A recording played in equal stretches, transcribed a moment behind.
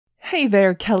Hey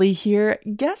there, Kelly here.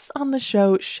 Guests on the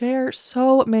show share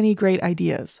so many great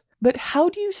ideas, but how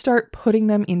do you start putting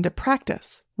them into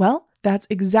practice? Well, that's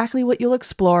exactly what you'll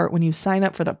explore when you sign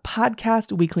up for the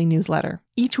podcast weekly newsletter.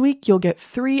 Each week, you'll get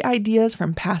 3 ideas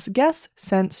from past guests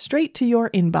sent straight to your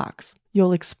inbox.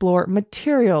 You'll explore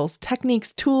materials,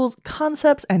 techniques, tools,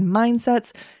 concepts, and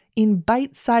mindsets in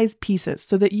bite-sized pieces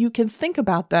so that you can think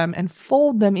about them and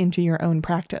fold them into your own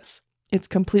practice. It's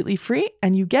completely free,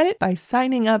 and you get it by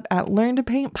signing up at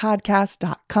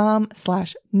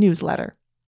learntopaintpodcast.com/newsletter.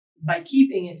 By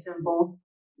keeping it simple,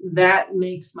 that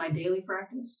makes my daily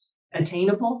practice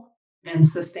attainable and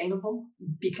sustainable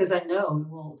because I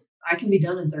know, I can be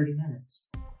done in 30 minutes.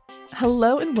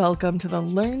 Hello and welcome to the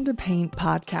Learn to Paint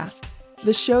podcast,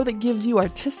 the show that gives you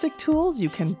artistic tools you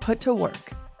can put to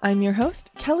work. I'm your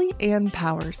host, Kelly Ann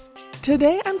Powers.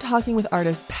 Today I'm talking with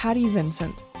artist Patti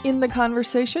Vincent. In the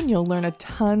conversation, you'll learn a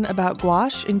ton about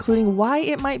gouache, including why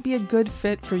it might be a good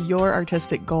fit for your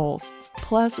artistic goals.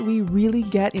 Plus, we really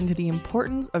get into the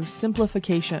importance of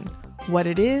simplification, what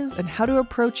it is, and how to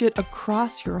approach it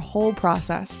across your whole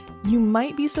process. You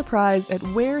might be surprised at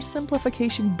where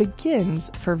simplification begins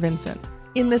for Vincent.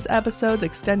 In this episode's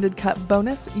extended cut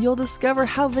bonus, you'll discover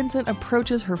how Vincent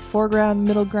approaches her foreground,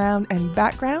 middle ground, and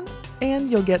background, and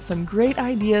you'll get some great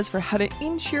ideas for how to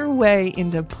inch your way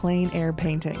into plein air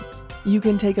painting. You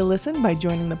can take a listen by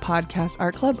joining the Podcast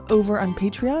Art Club over on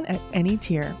Patreon at any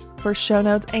tier. For show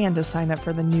notes and to sign up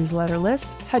for the newsletter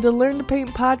list, head to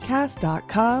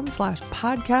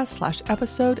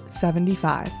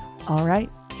learntopaintpodcast.com/podcast/episode75. All right,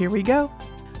 here we go.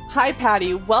 Hi,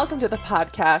 Patti. Welcome to the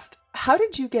podcast. How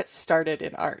did you get started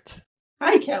in art?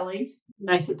 Hi, Kelly.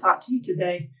 Nice to talk to you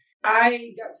today.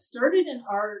 I got started in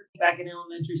art back in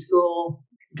elementary school,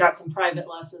 got some private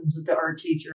lessons with the art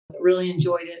teacher. I really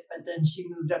enjoyed it, but then she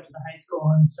moved up to the high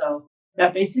school. And so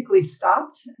that basically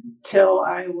stopped till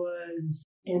I was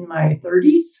in my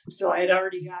 30s. So I had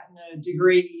already gotten a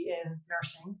degree in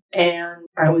nursing and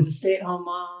I was a stay-at-home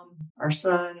mom. Our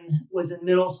son was in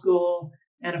middle school.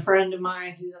 And a friend of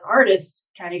mine who's an artist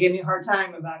kind of gave me a hard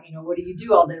time about, what do you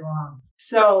do all day long?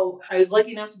 So I was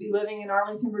lucky enough to be living in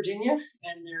Arlington, Virginia,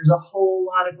 and there's a whole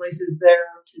lot of places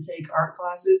there to take art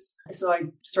classes. So I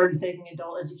started taking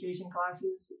adult education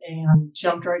classes and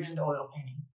jumped right into oil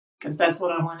painting because that's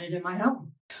what I wanted in my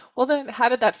home. Well, then how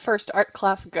did that first art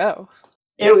class go?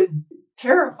 It was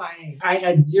terrifying. I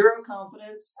had zero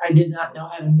confidence. I did not know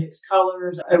how to mix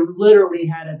colors. I literally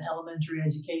had an elementary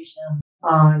education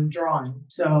on drawing.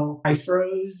 So I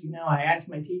froze, I asked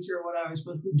my teacher what I was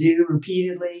supposed to do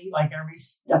repeatedly, like every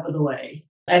step of the way.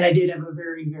 And I did have a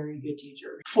very, very good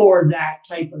teacher for that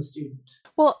type of student.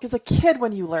 Well, as a kid,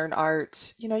 when you learn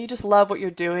art, you just love what you're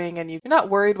doing and you're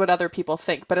not worried what other people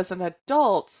think. But as an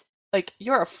adult,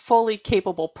 you're a fully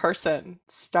capable person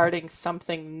starting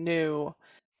something new.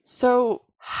 So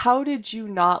how did you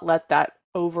not let that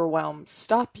overwhelm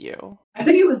stop you? I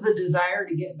think it was the desire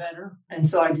to get better. And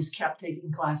so I just kept taking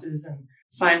classes and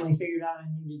finally figured out I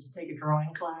needed to take a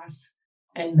drawing class.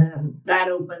 And then that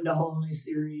opened a whole new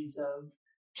series of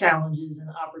challenges and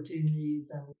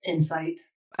opportunities and insight.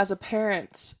 As a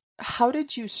parent, how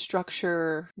did you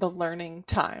structure the learning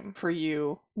time for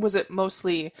you? Was it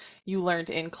mostly you learned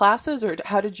in classes, or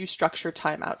how did you structure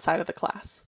time outside of the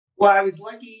class? Well, I was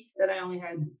lucky that I only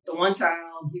had the one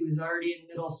child. He was already in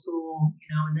middle school,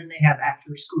 and then they have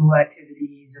after school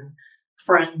activities and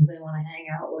friends they want to hang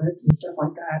out with and stuff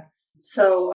like that.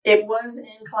 So it was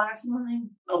in class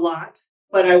learning a lot,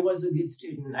 but I was a good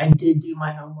student. I did do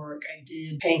my homework. I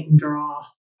did paint and draw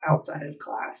outside of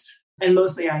class. And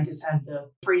mostly I just had the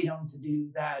freedom to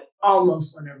do that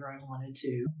almost whenever I wanted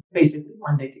to, basically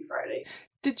Monday through Friday.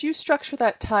 Did you structure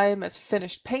that time as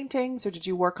finished paintings, or did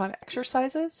you work on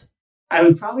exercises? I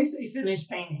would probably say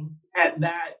finished painting. At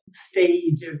that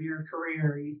stage of your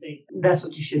career, you think that's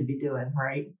what you should be doing,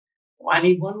 right? Well, I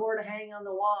need one more to hang on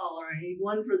the wall, or I need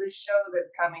one for this show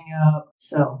that's coming up.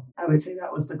 So I would say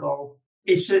that was the goal.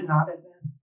 It should not have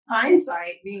been.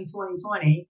 Hindsight being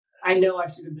 2020, I know I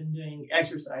should have been doing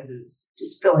exercises,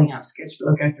 just filling out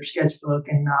sketchbook after sketchbook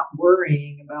and not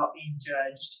worrying about being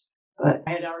judged. But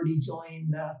I had already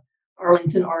joined the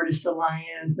Arlington Artist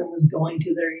Alliance and was going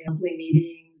to their monthly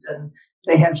meetings, and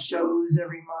they have shows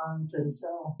every month. And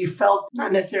so you felt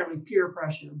not necessarily peer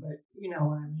pressure, but you know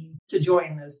what I mean, to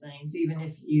join those things, even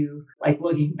if you like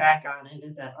looking back on it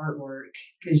at that artwork,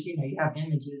 because you have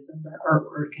images of that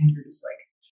artwork and you're just like,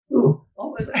 ooh,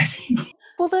 what was I thinking?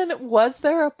 Well, then, was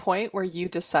there a point where you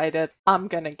decided, I'm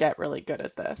going to get really good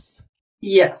at this?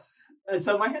 Yes.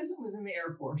 So my husband was in the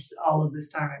Air Force all of this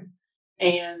time.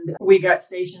 And we got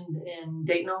stationed in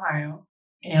Dayton, Ohio.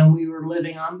 And we were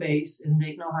living on base in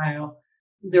Dayton, Ohio.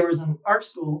 there was an art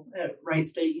school at Wright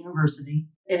State University,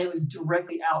 and it was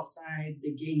directly outside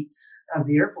the gates of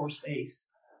the Air Force Base.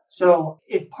 So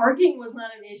if parking was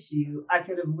not an issue, I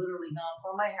could have literally gone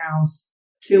from my house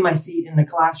to my seat in the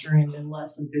classroom in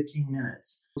less than 15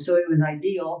 minutes. So it was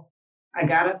ideal. I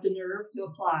got up the nerve to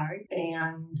apply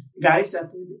and got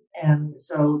accepted. And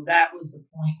so that was the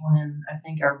point when I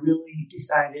think I really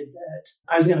decided that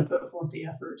I was going to put forth the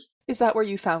effort. Is that where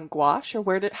you found gouache,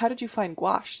 or how did you find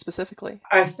gouache specifically?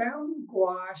 I found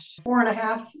gouache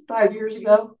 4.5, 5 years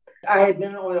ago. I had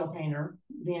been an oil painter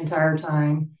the entire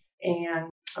time, and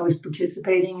I was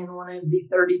participating in one of the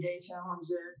 30-day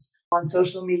challenges on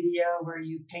social media where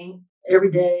you paint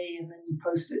every day and then you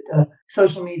post it to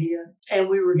social media. And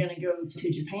we were going to go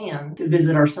to Japan to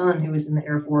visit our son who was in the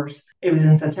Air Force. It was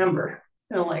in September.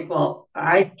 And I'm like, well,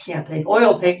 I can't take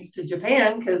oil paints to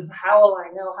Japan because how will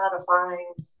I know how to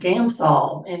find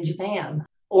Gamsol in Japan?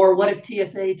 Or what if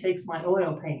TSA takes my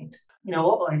oil paint?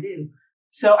 What will I do?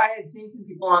 So I had seen some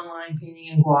people online painting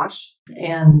in gouache,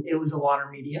 and it was a water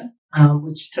media,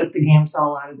 which took the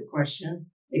Gamsol out of the question.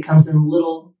 It comes in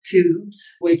little tubes,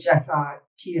 which I thought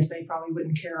TSA probably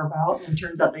wouldn't care about. And it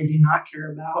turns out they do not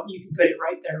care about. You can put it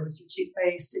right there with your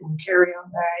toothpaste in your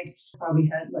carry-on bag. Probably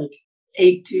had like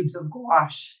 8 tubes of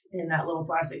gouache in that little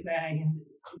plastic bag, and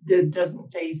it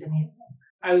doesn't phase any of them.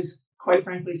 I was quite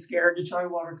frankly scared to try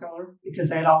watercolor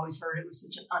because I had always heard it was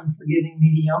such an unforgiving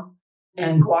medium.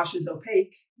 And gouache is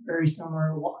opaque, very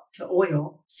similar to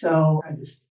oil. So I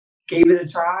just gave it a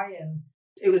try, and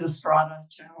it was a strata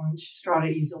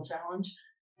easel challenge.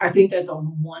 I think that's a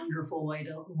wonderful way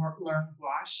to learn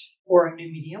gouache or a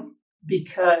new medium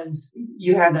because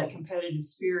you have that competitive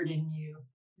spirit in you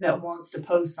that wants to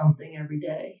post something every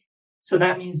day. So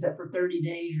that means that for 30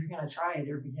 days, you're going to try it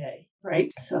every day,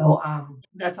 right? So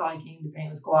that's how I came to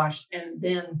paint with gouache. And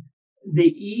then the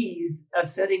ease of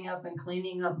setting up and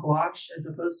cleaning up gouache as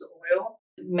opposed to oil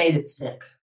made it stick.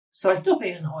 So I still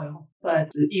paint in oil, but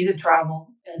the ease of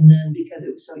travel, and then because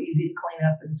it was so easy to clean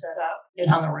up and set up, it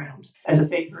hung around as a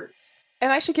favorite.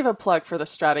 And I should give a plug for the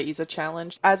Strata Isa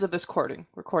Challenge. As of this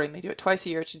recording, they do it twice a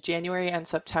year. It's January and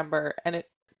September, and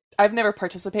I've never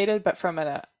participated, but from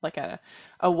a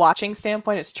watching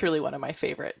standpoint, it's truly one of my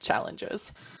favorite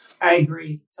challenges. I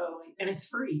agree, totally. And it's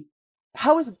free.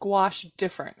 How is gouache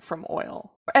different from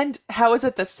oil? And how is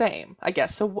it the same, I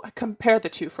guess? So compare the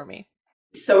two for me.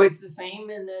 So it's the same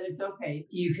in that it's okay.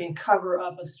 You can cover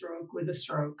up a stroke with a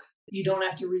stroke. You don't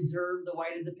have to reserve the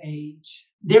white of the page.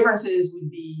 Differences would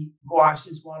be gouache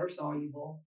is water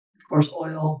soluble. Of course,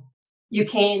 oil, you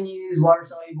can use water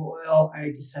soluble oil.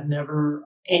 I just have never.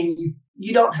 And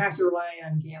you don't have to rely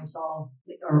on Gamsol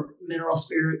or mineral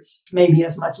spirits maybe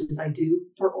as much as I do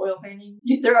for oil painting.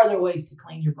 There are other ways to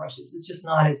clean your brushes. It's just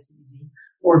not as easy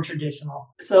or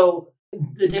traditional. So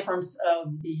the difference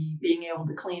of the being able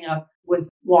to clean up with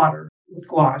water, with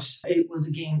gouache, it was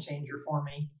a game changer for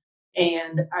me.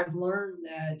 And I've learned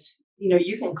that,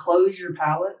 you can close your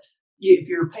palette. If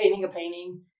you're painting a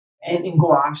painting and in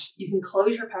gouache, you can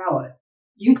close your palette.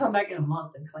 You can come back in a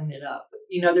month and clean it up.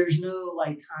 There's no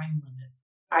time limit.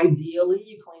 Ideally,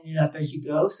 you clean it up as you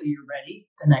go so you're ready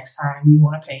the next time you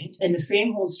want to paint. And the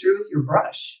same holds true with your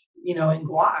brush. In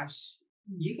gouache,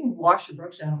 you can wash your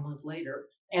brush out a month later,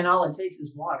 and all it takes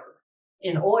is water.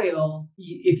 In oil,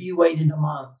 if you waited a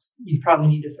month, you probably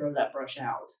need to throw that brush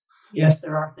out. Yes,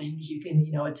 there are things you can,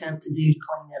 attempt to do to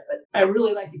clean it, but I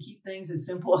really like to keep things as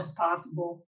simple as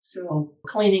possible. So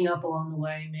cleaning up along the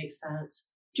way makes sense,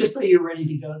 just so you're ready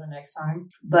to go the next time.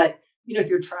 But, if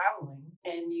you're traveling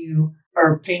and you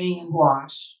are painting in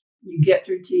gouache, you get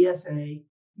through TSA,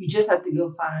 you just have to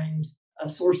go find a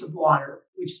source of water,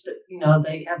 which,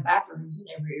 they have bathrooms in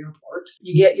every airport.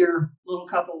 You get your little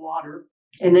cup of water,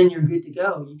 and then you're good to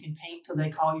go. You can paint till they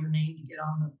call your name to get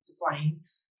on the plane.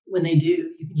 When they do,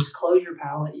 you can just close your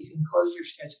palette, you can close your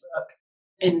sketchbook,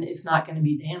 and it's not going to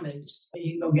be damaged.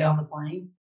 You can go get on the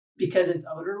plane. Because it's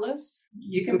odorless,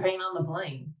 you can paint on the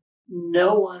plane.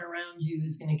 No one around you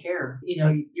is going to care.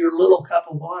 Your little cup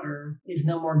of water is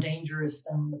no more dangerous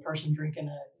than the person drinking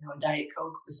a Diet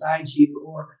Coke beside you,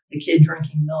 or the kid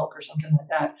drinking milk or something like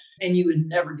that. And you would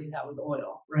never do that with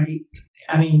oil, right?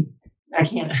 I mean, I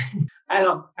can't.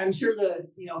 I'm sure the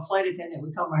flight attendant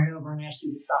would come right over and ask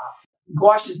you to stop.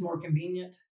 Gouache is more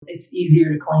convenient. It's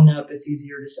easier to clean up. It's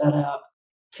easier to set up.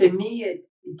 To me, it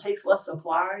takes less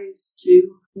supplies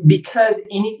too, because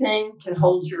anything can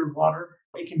hold your water.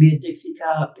 It can be a Dixie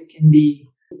cup. It can be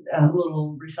a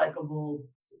little recyclable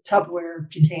Tupperware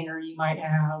container you might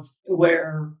have.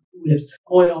 Where with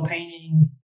oil painting,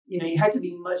 you have to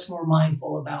be much more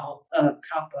mindful about a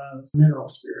cup of mineral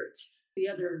spirits. The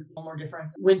other one more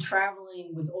difference, when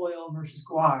traveling with oil versus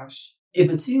gouache, if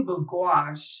a tube of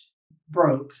gouache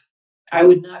broke, I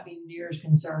would not be near as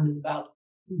concerned about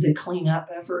the cleanup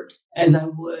effort as I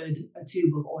would a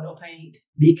tube of oil paint,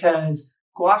 because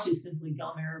gouache is simply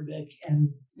gum arabic and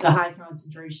the high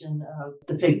concentration of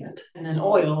the pigment. And then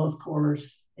oil, of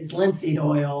course, is linseed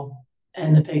oil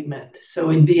and the pigment. So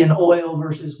it'd be an oil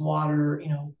versus water,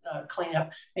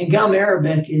 cleanup. And gum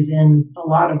arabic is in a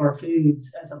lot of our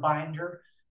foods as a binder,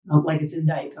 like it's in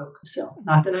Diet Coke. So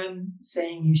not that I'm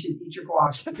saying you should eat your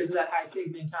gouache because of that high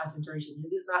pigment concentration.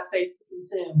 It is not safe to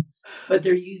consume, but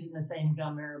they're using the same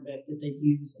gum arabic that they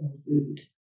use in food.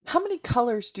 How many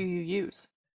colors do you use?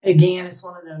 Again, it's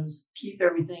one of those, keep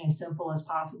everything as simple as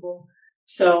possible.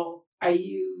 So I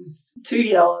use 2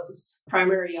 yellows,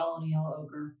 primary yellow and yellow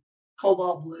ochre,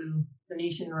 cobalt blue,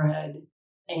 Venetian red,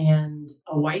 and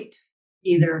a white,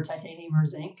 either titanium or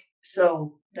zinc.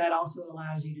 So that also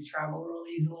allows you to travel real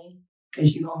easily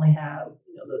because you only have,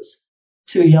 those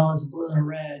 2 yellows, a blue, and a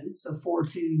red. So 4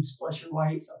 tubes plus your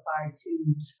white, so 5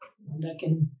 tubes that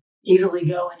can easily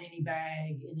go in any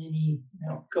bag, in any,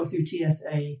 go through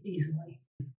TSA easily.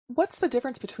 What's the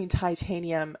difference between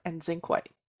titanium and zinc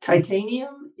white?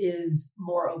 Titanium is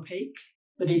more opaque,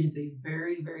 but it is a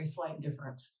very, very slight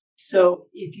difference. So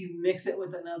if you mix it with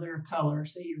another color,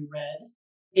 say your red,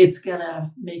 it's going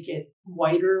to make it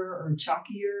whiter or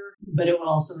chalkier, but it will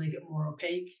also make it more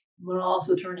opaque. It will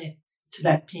also turn it to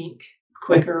that pink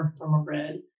quicker from a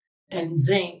red. And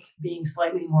zinc, being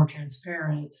slightly more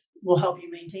transparent, will help you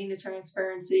maintain the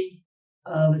transparency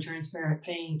of a transparent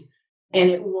paint, and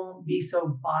it won't be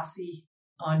so bossy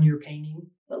on your painting.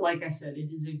 But like I said, it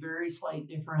is a very slight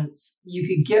difference. You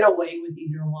could get away with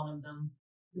either one of them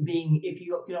being, if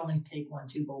you could only take 1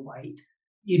 tube of white,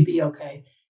 you'd be okay.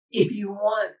 If you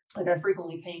want, like I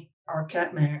frequently paint our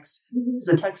cat Max, is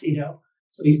a tuxedo,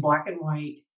 so he's black and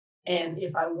white. And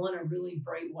if I want a really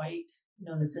bright white,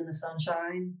 that's in the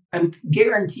sunshine, I'm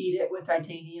guaranteed it with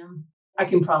titanium. I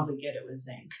can probably get it with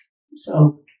zinc.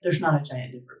 So there's not a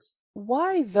giant difference.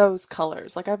 Why those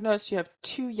colors? Like I've noticed you have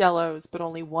 2 yellows, but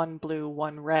only 1 blue,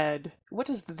 1 red. What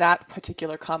does that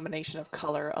particular combination of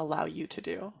color allow you to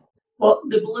do? Well,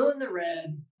 the blue and the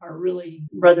red are really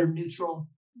rather neutral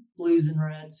blues and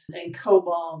reds, and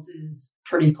cobalt is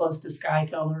pretty close to sky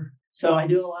color. So I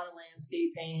do a lot of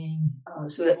landscape painting,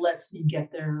 so it lets me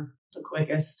get there the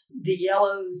quickest. The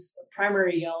yellows,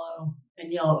 primary yellow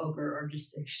and yellow ochre, are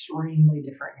just extremely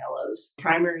different yellows.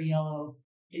 Primary yellow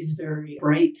is very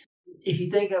bright. If you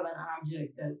think of an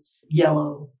object that's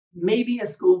yellow, maybe a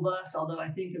school bus, although I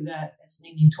think of that as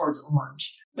leaning towards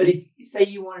orange. But if say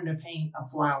you wanted to paint a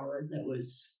flower that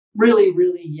was really,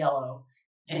 really yellow,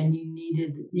 and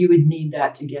you would need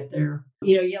that to get there.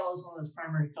 Yellow is one of those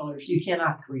primary colors. You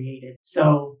cannot create it.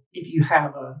 So if you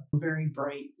have a very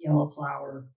bright yellow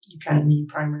flower, you kind of need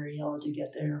primary yellow to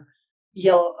get there.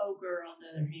 Yellow ochre, on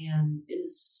the other hand,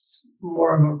 is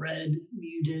more of a red,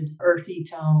 muted, earthy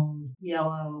tone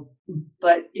yellow,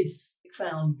 but it's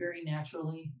found very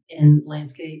naturally in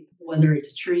landscape, whether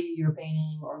it's a tree you're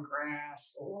painting or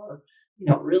grass or,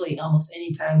 really almost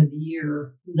any time of the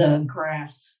year, the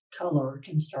grass color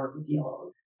can start with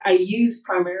yellow. I use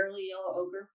primarily yellow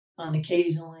ochre.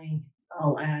 Occasionally,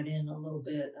 I'll add in a little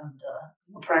bit of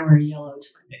the primary yellow to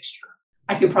my mixture.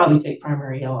 I could probably take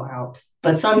primary yellow out,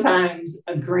 but sometimes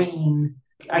a green,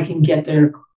 I can get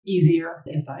there easier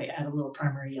if I add a little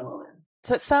primary yellow in.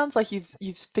 So it sounds like you've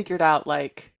figured out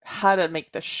like how to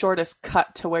make the shortest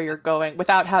cut to where you're going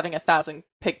without having 1,000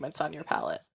 pigments on your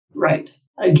palette. Right.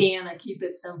 Again, I keep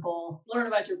it simple. Learn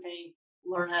about your paint.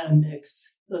 Learn how to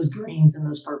mix those greens and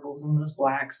those purples and those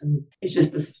blacks, and it's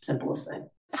just the simplest thing.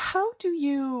 How do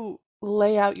you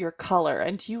lay out your color,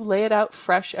 and do you lay it out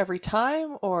fresh every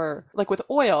time? Or like with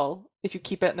oil, if you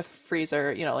keep it in the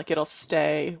freezer, like it'll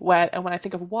stay wet, and when I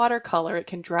think of watercolor, it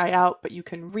can dry out but you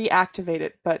can reactivate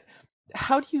it. But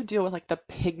how do you deal with like the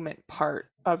pigment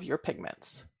part of your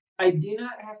pigments? I do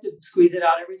not have to squeeze it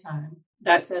out every time.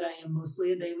 That said, I am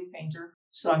mostly a daily painter,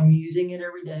 so I'm using it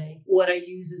every day. What I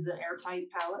use is an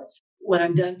airtight palette. When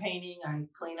I'm done painting, I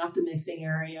clean up the mixing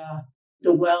area.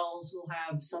 The wells will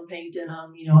have some paint in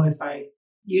them. If I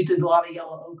used a lot of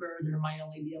yellow ochre, there might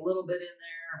only be a little bit in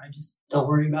there. I just don't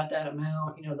worry about that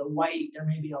amount. The white, there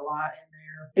may be a lot in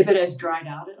there. If it has dried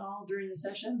out at all during the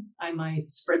session, I might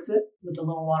spritz it with a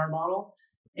little water bottle,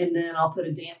 and then I'll put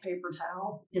a damp paper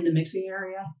towel in the mixing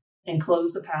area and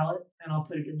close the palette, and I'll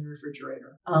put it in the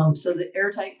refrigerator. So the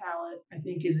airtight palette, I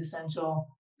think, is essential.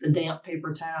 The damp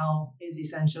paper towel is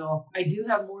essential. I do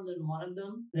have more than one of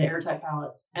them, the airtight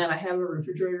palettes, and I have a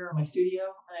refrigerator in my studio,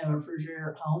 and I have a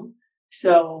refrigerator at home.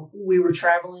 So we were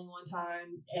traveling one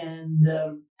time, and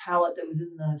the palette that was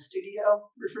in the studio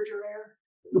refrigerator,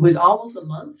 it was almost a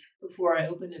month before I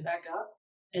opened it back up,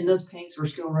 and those paints were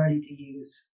still ready to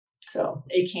use. So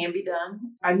it can be done.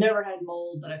 I've never had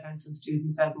mold, but I've had some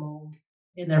students have mold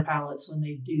in their palettes when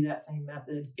they do that same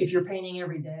method. If you're painting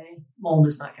every day, mold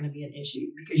is not going to be an issue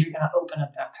because you're going to open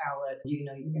up that palette. You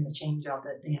know, you're going to change out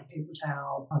that damp paper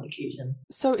towel on occasion.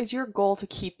 So is your goal to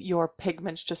keep your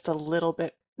pigments just a little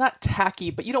bit, not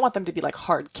tacky, but you don't want them to be like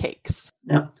hard cakes?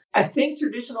 No. I think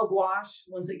traditional gouache,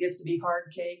 once it gets to be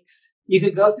hard cakes, you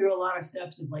could go through a lot of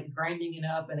steps of like grinding it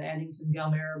up and adding some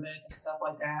gum arabic and stuff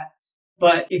like that.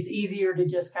 But it's easier to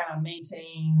just kind of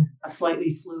maintain a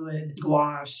slightly fluid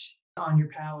gouache on your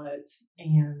palette.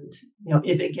 And, you know,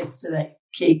 if it gets to that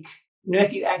cake, you know,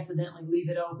 if you accidentally leave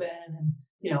it open and,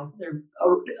 you know,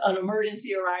 an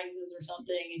emergency arises or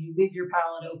something and you leave your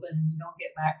palette open and you don't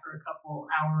get back for a couple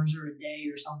hours or a day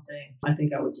or something, I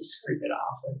think I would just scrape it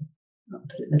off and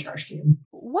put it in the trash can.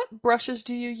 What brushes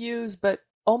do you use? But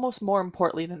almost more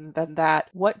importantly than that,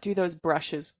 what do those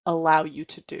brushes allow you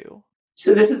to do?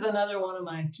 So this is another one of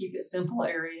my keep it simple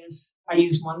areas. I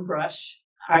use one brush,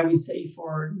 I would say,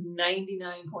 for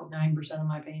 99.9% of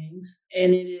my paintings.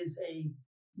 And it is a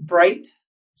bright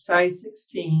size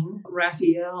 16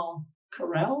 Raphael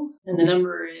Carrel, and the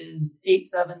number is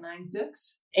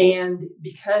 8796. And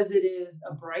because it is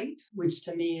a bright, which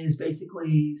to me is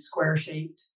basically square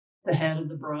shaped, the head of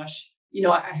the brush, you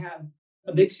know, I have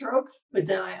a big stroke, but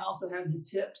then I also have the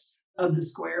tips of the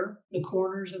square, the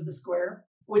corners of the square,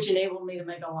 which enable me to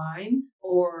make a line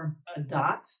or a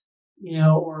dot, you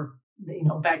know, or, you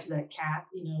know, back to that cat,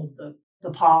 you know,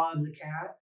 the paw of the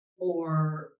cat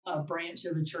or a branch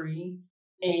of a tree.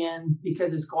 And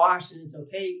because it's gouache and it's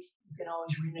opaque, you can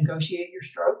always renegotiate your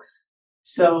strokes.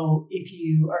 So if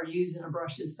you are using a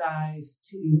brush this size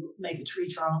to make a tree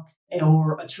trunk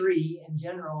or a tree in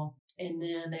general, and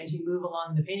then as you move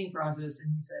along the painting process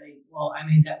and you say, well, I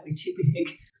made that way too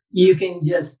big, you can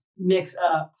just mix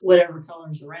up whatever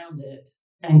colors around it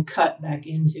and cut back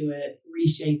into it,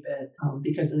 reshape it,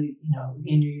 because, you know,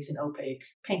 again, you're using opaque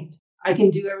paint. I can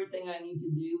do everything I need to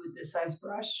do with this size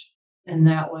brush. And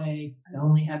that way, I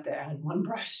only have to add one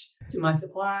brush to my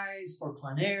supplies for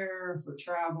plein air, for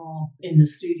travel, in the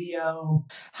studio.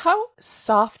 How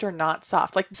soft or not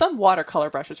soft? Like some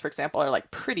watercolor brushes, for example, are like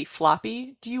pretty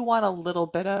floppy. Do you want a little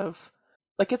bit of,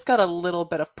 like it's got a little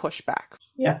bit of pushback?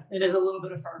 Yeah, it is a little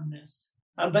bit of firmness,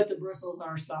 but the bristles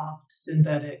are soft,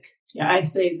 synthetic. Yeah, I'd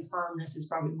say the firmness is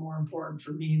probably more important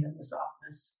for me than the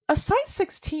softness. A size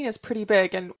 16 is pretty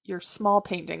big, and your small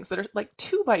paintings that are like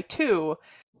 2x2.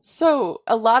 So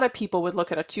a lot of people would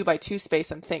look at a 2x2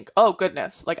 space and think, oh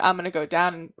goodness, like I'm going to go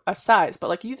down a size, but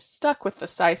like you've stuck with the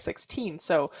size 16.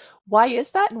 So why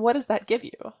is that? And what does that give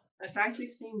you? A size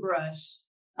 16 brush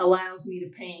allows me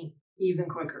to paint even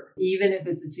quicker, even if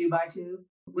it's a 2x2.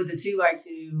 With a 2x2,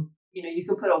 you know, you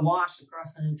can put a wash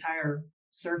across an entire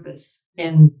surface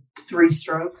in 3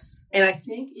 strokes. And I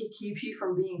think it keeps you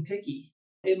from being picky.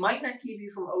 It might not keep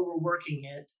you from overworking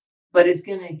it, but it's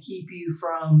going to keep you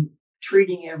from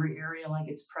treating every area like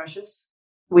it's precious,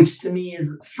 which to me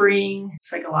is freeing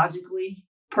psychologically.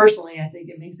 Personally, I think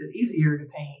it makes it easier to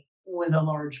paint with a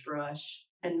large brush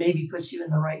and maybe puts you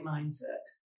in the right mindset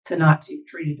to not to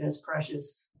treat it as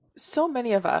precious. So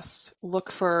many of us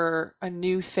look for a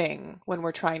new thing when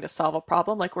we're trying to solve a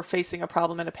problem. Like we're facing a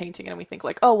problem in a painting and we think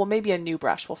like, oh, well, maybe a new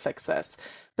brush will fix this.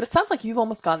 But it sounds like you've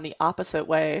almost gone the opposite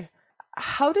way.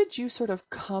 How did you sort of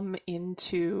come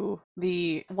into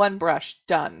the one brush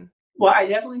done? Well, I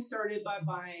definitely started by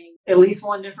buying at least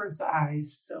one different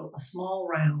size. So a small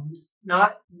round,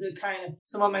 not the kind of,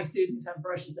 some of my students have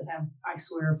brushes that have, I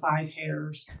swear, 5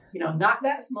 hairs, you know, not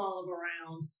that small of a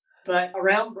round, but a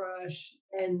round brush.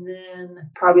 And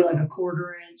then probably like a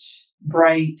 1/4 inch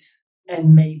bright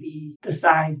and maybe the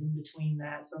size in between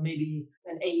that. So maybe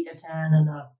an 8, a 10, and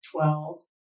a 12.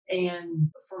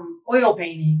 And from oil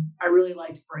painting, I really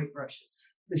liked bright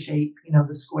brushes, the shape, you know,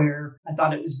 the square. I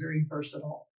thought it was very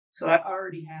versatile. So I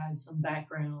already had some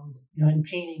background, you know, in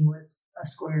painting with a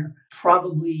square.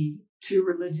 Probably too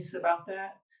religious about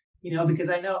that, you know, because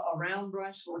I know a round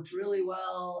brush works really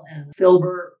well and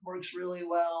filbert works really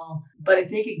well. But I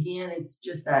think, again, it's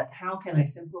just that how can I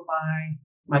simplify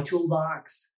my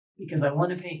toolbox? Because I want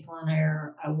to paint plein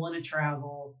air. I want to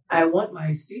travel. I want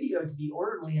my studio to be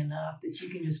orderly enough that you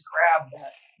can just grab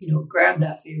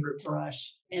that favorite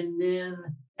brush. And then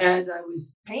as I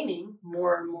was painting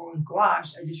more and more with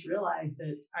gouache, I just realized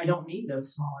that I don't need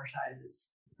those smaller sizes.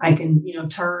 I can, you know,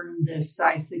 turn this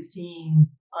size 16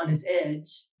 on its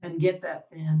edge and get that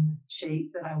thin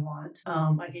shape that I want.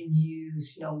 I can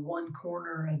use, one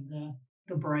corner of the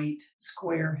bright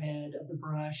square head of the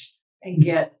brush and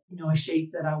get, a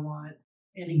shape that I want.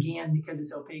 And again, because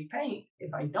it's opaque paint,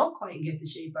 if I don't quite get the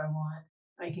shape I want,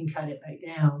 I can cut it back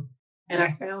down. And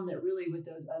I found that really with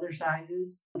those other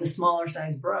sizes, the smaller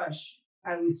size brush,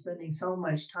 I was spending so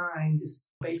much time just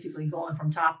basically going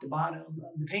from top to bottom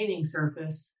of the painting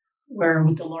surface, where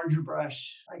with the larger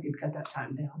brush, I could cut that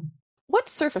time down. What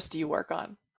surface do you work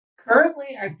on?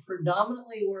 Currently, I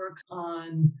predominantly work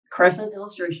on Crescent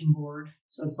illustration board.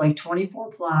 So it's like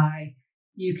 24 ply.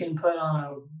 You can put on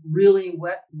a really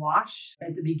wet wash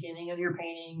at the beginning of your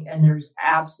painting, and there's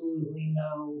absolutely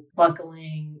no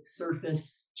buckling,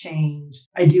 surface change.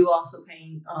 I do also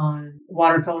paint on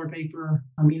watercolor paper.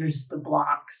 Just the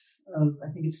blocks of,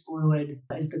 I think it's Fluid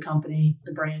is the company,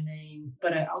 the brand name.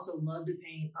 But I also love to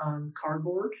paint on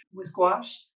cardboard with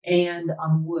gouache and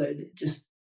on wood, just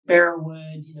bare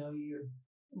wood.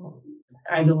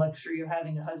 I have the luxury of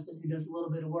having a husband who does a little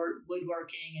bit of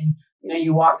woodworking, and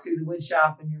you walk through the wood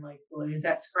shop and you're like, well, is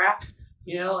that scrap?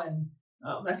 And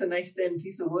that's a nice thin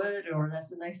piece of wood, or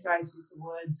that's a nice size piece of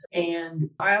wood. And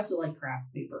I also like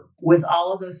craft paper. With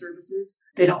all of those surfaces,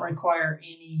 they don't require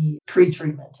any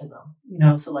pre-treatment to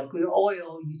them. So like with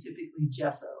oil, you typically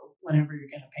gesso whenever you're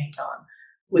going to paint on.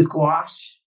 With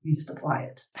gouache, you just apply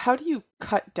it. How do you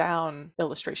cut down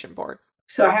illustration board?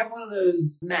 So I have one of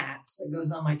those mats that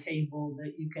goes on my table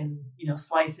that you can,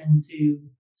 slice into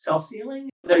self-sealing.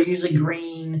 They're usually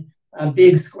green, a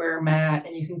big square mat,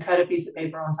 and you can cut a piece of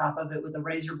paper on top of it with a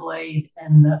razor blade,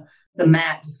 and the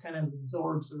mat just kind of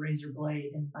absorbs the razor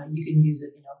blade, and you can use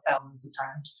it, thousands of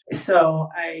times. So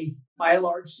I buy a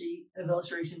large sheet of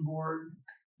illustration board,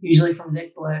 usually from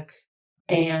Dick Blick,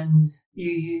 and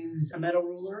you use a metal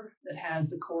ruler that has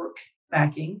the cork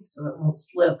backing so it won't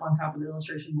slip on top of the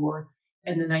illustration board.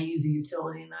 And then I use a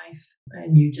utility knife,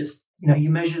 and you just,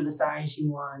 you measure the size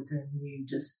you want, and you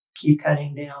just keep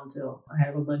cutting down till I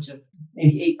have a bunch of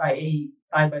maybe 8x8,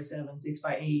 5x7,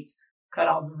 6x8, cut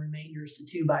all the remainders to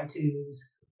 2x2s.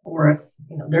 Or if,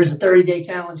 there's a 30-day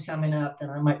challenge coming up, then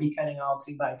I might be cutting all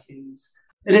 2x2s.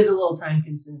 It is a little time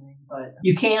consuming, but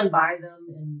you can buy them.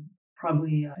 And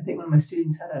probably, I think one of my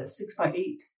students had a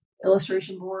 6x8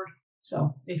 illustration board.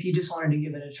 So if you just wanted to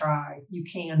give it a try, you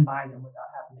can buy them without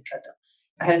having to cut them.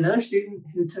 I had another student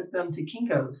who took them to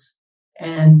Kinko's,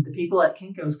 and the people at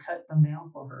Kinko's cut them down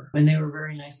for her, and they were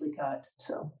very nicely cut.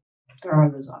 So there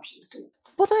are those options too.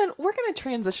 Well, then we're going to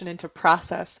transition into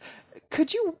process.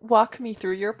 Could you walk me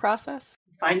through your process?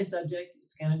 Find a subject.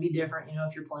 It's going to be different,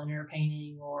 if you're plein air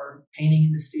painting or painting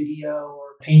in the studio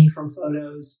or painting from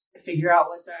photos. Figure out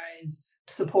what size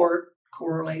support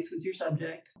correlates with your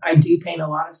subject. I do paint a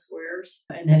lot of squares,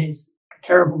 and that is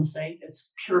terrible to say.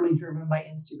 It's purely driven by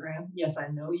Instagram. Yes, I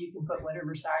know you can put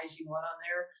whatever size you want on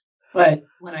there, but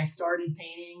when I started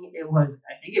painting,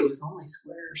 I think it was only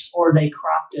squares, or they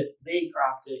cropped it.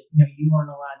 You weren't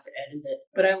allowed to edit it.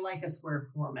 But I like a square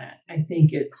format. I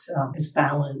think it's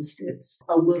balanced. It's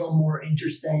a little more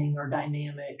interesting or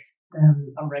dynamic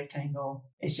than a rectangle.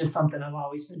 It's just something I've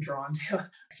always been drawn to.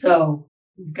 So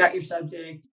you've got your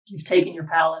subject. You've taken your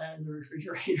palette out of the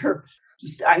refrigerator.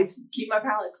 I keep my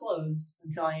palette closed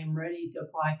until I am ready to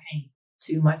apply paint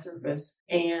to my surface.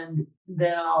 And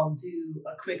then I'll do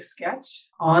a quick sketch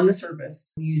on the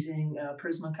surface using a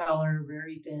Prismacolor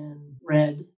very thin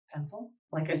red pencil.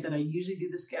 Like I said, I usually do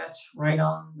the sketch right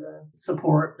on the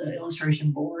support, the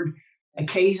illustration board.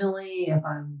 Occasionally, if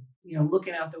I'm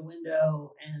looking out the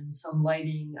window and some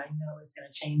lighting I know is going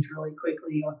to change really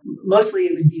quickly, or mostly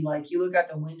it would be like you look out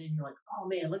the window and you're like, oh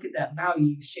man, look at that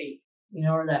value shape,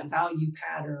 or that value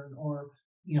pattern, or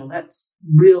that's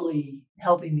really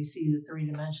helping me see the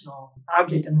three-dimensional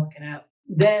object I'm looking at.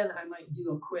 Then I might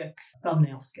do a quick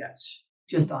thumbnail sketch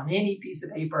just on any piece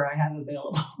of paper I have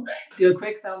available. Do a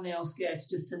quick thumbnail sketch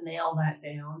just to nail that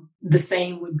down. The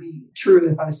same would be true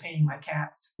if I was painting my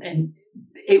cats. And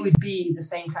it would be the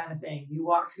same kind of thing. You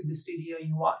walk through the studio,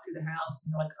 you walk through the house,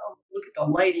 and you're like, oh, look at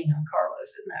the lighting on Carlos.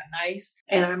 Isn't that nice?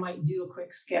 And I might do a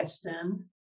quick sketch then.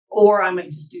 Or I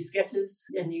might just do sketches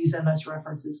and use them as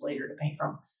references later to paint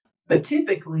from. But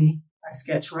typically, I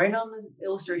sketch right on the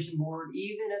illustration board,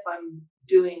 even if I'm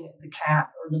doing the cat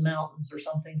or the mountains or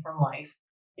something from life.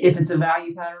 If it's a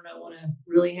value pattern I want to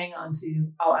really hang on to,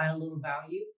 I'll add a little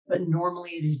value. But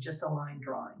normally it is just a line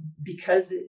drawing.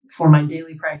 Because for my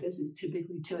daily practice, it's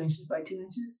typically 2 inches by 2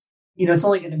 inches. It's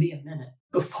only going to be a minute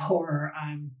before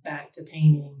I'm back to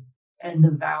painting. And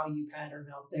the value pattern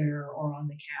out there or on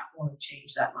the cat won't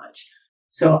change that much.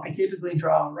 So I typically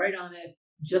draw right on it,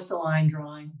 just a line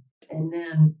drawing. And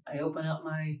then I open up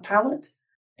my palette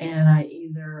and I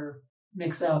either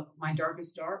mix up my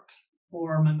darkest dark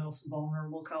or my most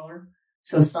vulnerable color.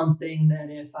 So something that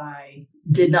if I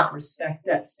did not respect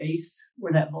that space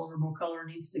where that vulnerable color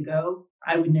needs to go,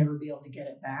 I would never be able to get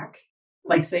it back.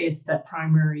 Like say it's that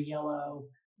primary yellow,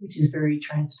 which is very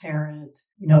transparent.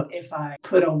 If I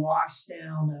put a wash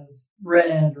down of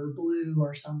red or blue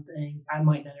or something, I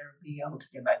might never be able to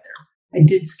get back there. I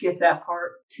did skip that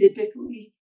part.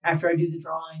 Typically, after I do the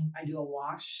drawing, I do a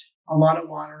wash, a lot of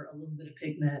water, a little bit of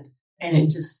pigment, and it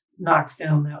just knocks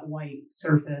down that white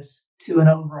surface to an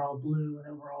overall blue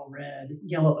and overall red.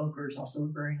 Yellow ochre is also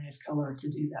a very nice color to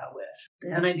do that with.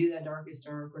 Then I do that darkest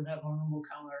dark or that vulnerable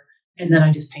color, and then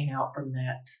I just paint out from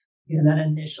that. That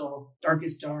initial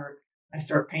darkest dark, I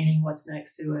start painting what's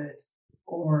next to it.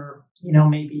 Or,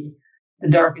 maybe the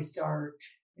darkest dark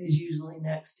is usually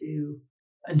next to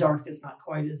a dark that's not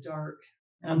quite as dark.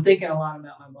 And I'm thinking a lot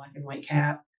about my black and white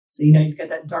cat. So, you've got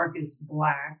that darkest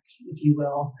black, if you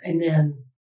will, and then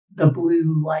the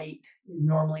blue light is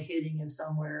normally hitting him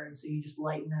somewhere. And so you just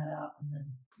lighten that up and then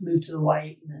move to the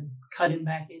white and then cut him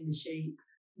back into shape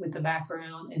with the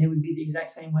background. And it would be the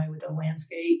exact same way with a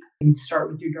landscape. You'd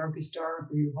start with your darkest dark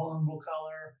or your vulnerable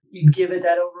color. You'd give it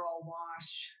that overall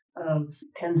wash of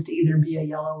tends to either be a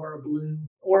yellow or a blue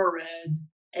or a red.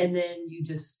 And then you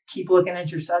just keep looking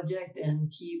at your subject and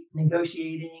keep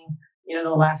negotiating, the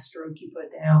last stroke you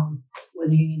put down,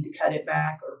 whether you need to cut it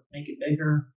back or make it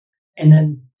bigger. And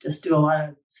then just do a lot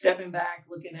of stepping back,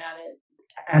 looking at it,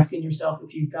 asking yourself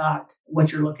if you've got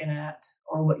what you're looking at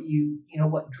or what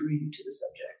what drew you to the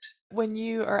subject. When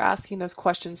you are asking those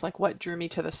questions, like what drew me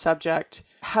to the subject,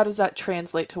 how does that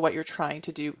translate to what you're trying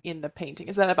to do in the painting?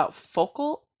 Is that about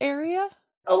focal area?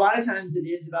 A lot of times it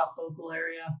is about focal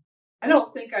area. I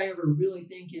don't think I ever really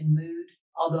think in mood,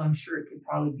 although I'm sure it could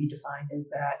probably be defined as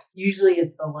that. Usually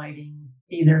it's the lighting,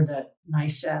 either that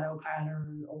nice shadow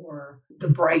pattern or the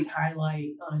bright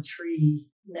highlight on a tree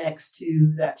next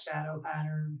to that shadow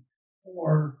pattern.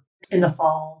 Or in the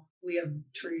fall, we have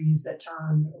trees that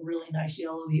turn a really nice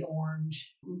yellowy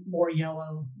orange, more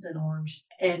yellow than orange.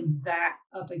 And that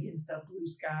up against that blue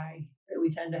sky that we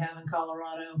tend to have in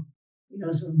Colorado,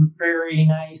 some very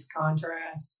nice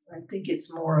contrast. I think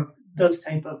it's more of those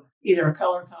type of either a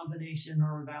color combination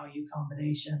or a value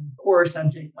combination or a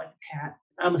subject like a cat.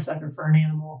 I'm a sucker for an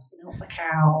animal, a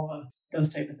cow,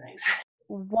 those type of things.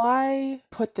 Why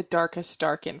put the darkest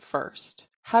dark in first?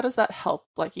 How does that help,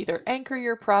 like either anchor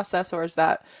your process, or is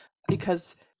that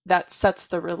because that sets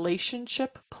the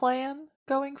relationship plan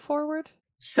going forward?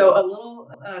 So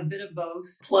a bit of both.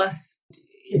 Plus,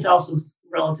 it's also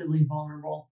relatively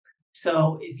vulnerable.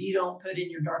 So if you don't put in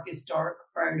your darkest dark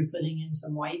prior to putting in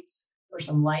some whites or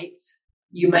some lights,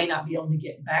 you may not be able to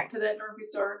get back to that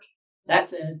darkest dark. That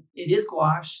said, it is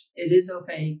gouache. It is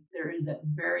opaque. There is a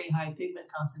very high pigment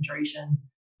concentration.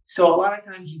 So a lot of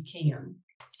times you can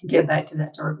get back to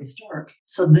that darkest dark.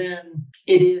 So then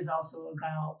it is also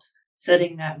about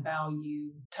setting that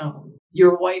value tone.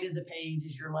 Your white of the page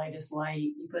is your lightest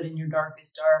light. You put in your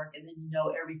darkest dark, and then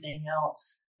everything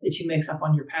else that you mix up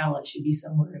on your palette should be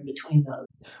somewhere in between those.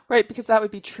 Right, because that would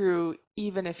be true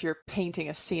even if you're painting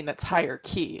a scene that's higher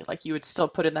key. Like you would still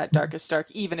put in that darkest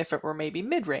dark, even if it were maybe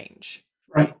mid-range.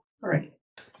 Right.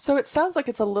 So it sounds like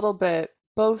it's a little bit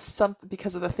both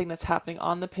because of the thing that's happening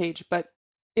on the page, but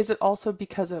is it also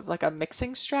because of like a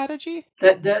mixing strategy?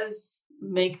 That does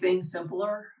make things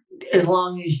simpler as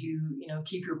long as you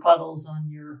keep your puddles on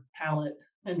your palette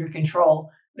under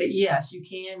control. But yes, you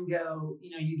can go,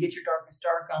 you get your darkest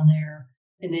dark on there,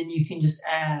 and then you can just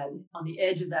add on the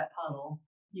edge of that puddle,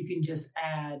 you can just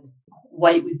add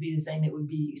white would be the thing that would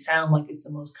sound like it's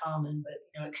the most common,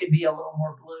 but it could be a little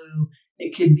more blue.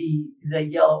 It could be the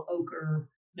yellow ochre.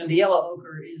 The yellow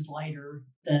ochre is lighter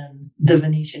than the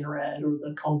Venetian red or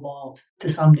the cobalt to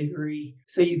some degree.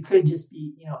 So you could just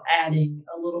be, adding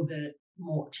a little bit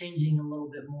more, changing a little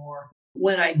bit more.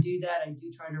 When I do that, I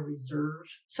do try to reserve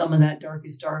some of that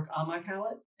darkest dark on my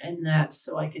palette. And that's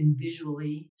so I can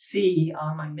visually see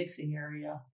on my mixing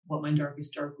area what my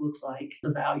darkest dark looks like,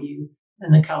 the value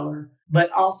and the color. But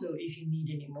also, if you need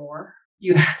any more,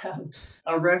 you have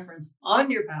a reference on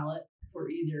your palette for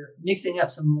either mixing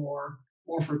up some more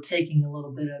or for taking a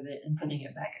little bit of it and putting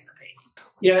it back in the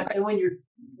painting. And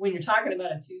when you're talking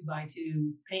about a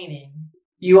 2x2 painting,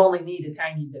 you only need a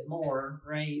tiny bit more,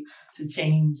 right, to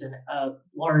change a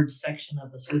large section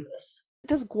of the surface.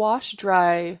 Does gouache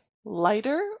dry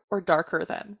lighter or darker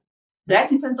then? That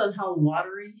depends on how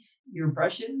watery your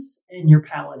brush is and your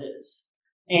palette is.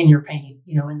 and your paint,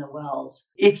 in the wells.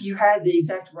 If you had the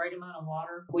exact right amount of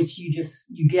water, which you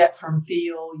get from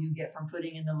feel, you get from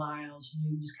putting in the miles,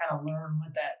 you just kind of learn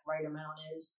what that right amount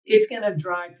is, it's going to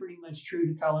dry pretty much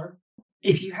true to color.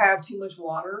 If you have too much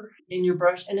water in your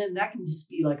brush, and then that can just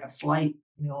be like a slight,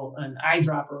 an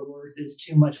eyedropper worth is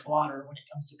too much water when it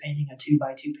comes to painting a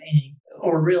 2x2 painting,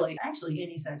 or really actually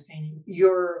any size painting.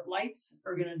 Your lights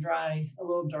are going to dry a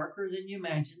little darker than you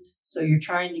imagined. So you're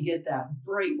trying to get that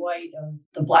bright white of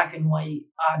the black and white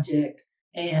object,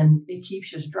 and it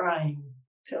keeps just drying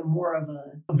to more of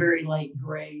a very light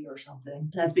gray or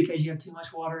something. That's because you have too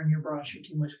much water in your brush or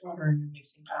too much water in your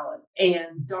mixing palette.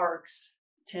 And darks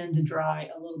tend to dry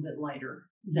a little bit lighter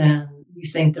than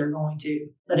you think they're going to.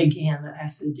 But again, that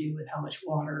has to do with how much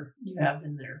water you have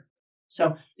in there.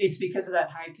 So it's because of that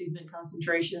high pigment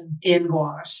concentration in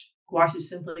gouache. Gouache is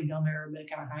simply gum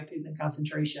arabic at a high pigment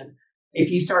concentration. If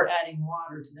you start adding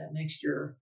water to that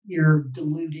mixture, you're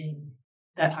diluting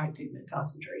that high pigment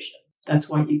concentration. That's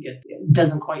why it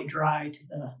doesn't quite dry to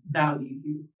the value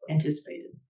you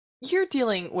anticipated. You're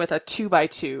dealing with a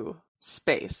 2x2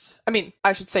 space. I mean,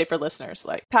 I should say for listeners,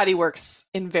 like Patti works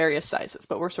in various sizes,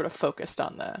 but we're sort of focused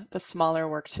on the smaller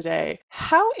work today.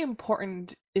 How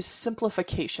important is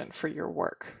simplification for your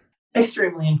work?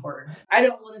 Extremely important. I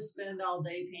don't want to spend all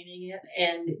day painting it.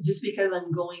 And just because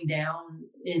I'm going down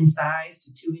in size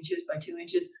to 2 inches by 2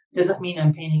 inches doesn't mean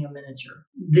I'm painting a miniature.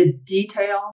 The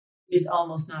detail is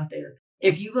almost not there.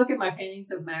 If you look at my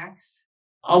paintings of Max,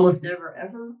 almost never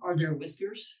ever are there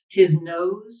whiskers. His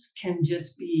nose can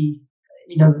just be,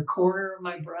 the corner of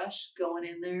my brush going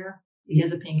in there. He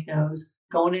has a pink nose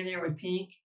going in there with pink.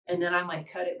 And then I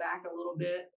might cut it back a little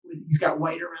bit. He's got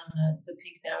white around the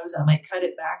pink nose. I might cut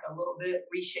it back a little bit,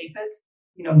 reshape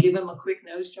it, give him a quick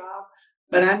nose job.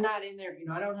 But I'm not in there,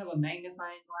 I don't have a magnifying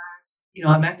glass.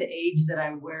 I'm at the age that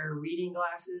I wear reading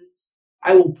glasses.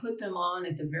 I will put them on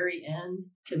at the very end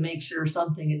to make sure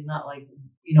something is not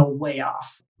way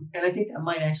off. And I think that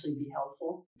might actually be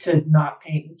helpful to not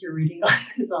paint with your reading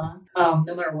glasses on,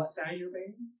 no matter what size you're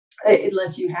painting. It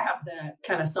lets you have that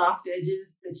kind of soft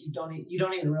edges that you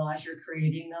don't even realize you're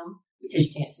creating them because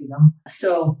you can't see them.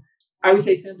 So I would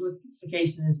say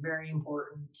simplification is very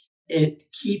important. It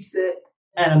keeps it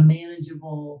at a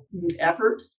manageable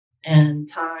effort and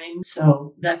time.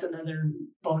 So that's another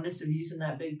bonus of using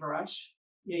that big brush.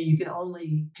 You can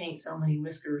only paint so many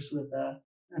whiskers with a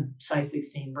size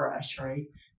 16 brush, right?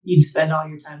 You'd spend all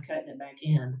your time cutting it back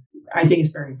in. I think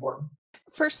it's very important.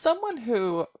 For someone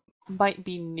who might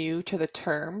be new to the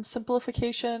term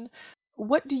simplification,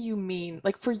 what do you mean?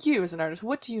 Like for you as an artist,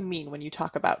 what do you mean when you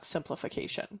talk about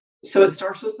simplification? So it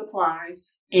starts with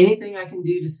supplies. Anything I can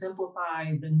do to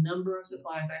simplify the number of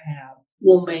supplies I have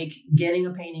will make getting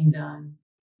a painting done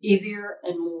easier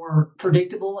and more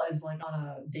predictable as like on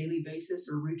a daily basis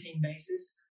or routine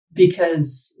basis.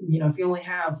 Because, if you only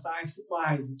have 5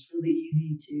 supplies, it's really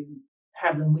easy to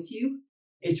have them with you.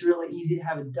 It's really easy to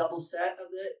have a double set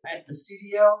of it at the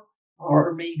studio,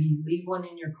 or maybe leave one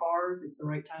in your car if it's the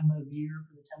right time of year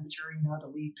for the temperature, to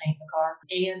leave paint in the car,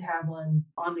 and have one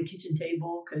on the kitchen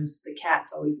table because the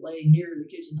cat's always laying near the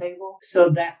kitchen table. So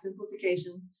that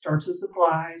simplification starts with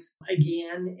supplies.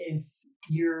 Again, if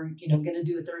you're going to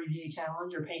do a 30-day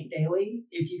challenge or paint daily,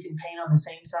 if you can paint on the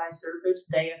same size surface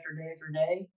day after day after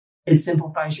day, it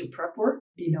simplifies your prep work.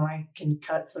 I can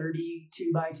cut 30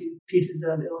 2x2 pieces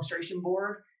of illustration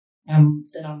board, and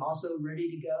then I'm also ready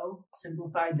to go.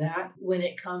 Simplified that. When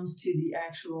it comes to the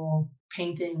actual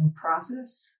painting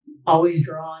process, always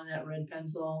draw on that red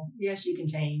pencil. Yes, you can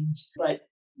change, but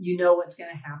what's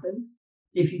going to happen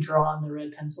if you draw on the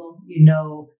red pencil.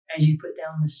 As you put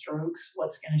down the strokes,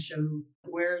 what's going to show,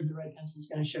 where the red pencil is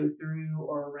going to show through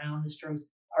or around the strokes.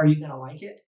 Are you going to like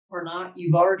it or not?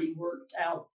 You've already worked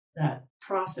out that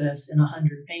process in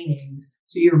 100 paintings.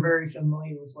 So you're very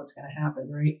familiar with what's going to happen,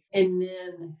 right? And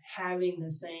then having the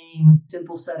same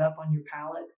simple setup on your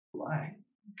palette. I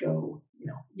go,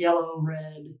 yellow,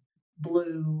 red,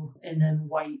 blue, and then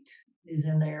white is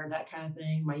in there, that kind of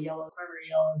thing. My primary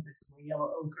yellow is next to my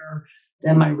yellow ochre,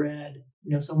 then my red,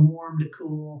 so warm to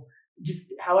cool. Just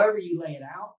however you lay it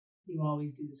out, you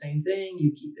always do the same thing.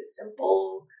 You keep it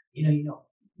simple, you don't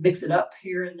mix it up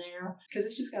here and there because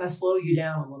it's just going to slow you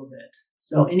down a little bit.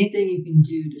 So anything you can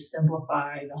do to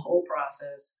simplify the whole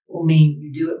process will mean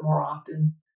you do it more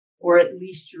often, or at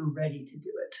least you're ready to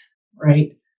do it,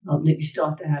 right? You still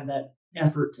have to have that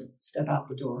effort to step out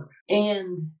the door.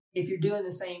 And if you're doing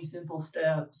the same simple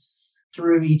steps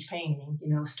through each painting,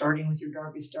 starting with your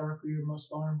darkest dark or your most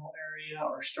vulnerable area,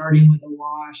 or starting with a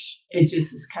wash, it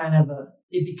just is kind of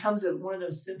it becomes one of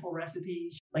those simple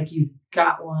recipes. Like you've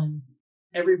got one,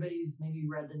 everybody's maybe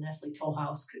read the Nestle Toll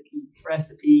House cookie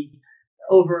recipe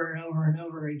over and over and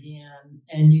over again.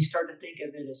 And you start to think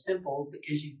of it as simple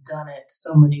because you've done it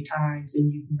so many times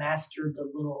and you've mastered the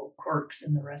little quirks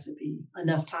in the recipe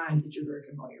enough times that you're very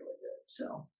familiar with it.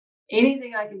 So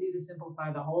anything I can do to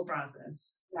simplify the whole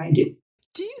process, I do.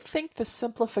 Do you think the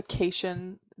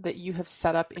simplification that you have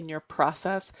set up in your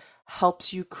process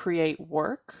helps you create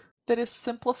work that is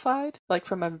simplified, like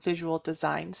from a visual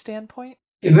design standpoint?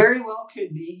 It very well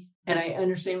could be. And I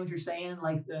understand what you're saying.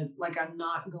 Like I'm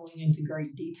not going into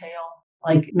great detail.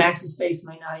 Like Max's face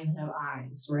might not even have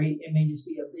eyes, right? It may just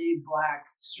be a big black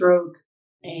stroke.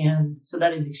 And so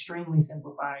that is extremely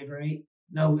simplified, right?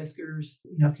 No whiskers.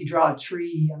 If you draw a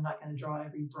tree, I'm not going to draw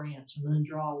every branch. I'm going to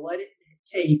draw what it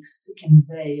takes to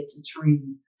convey it's a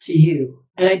tree to you.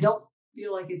 And I don't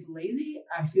feel like it's lazy.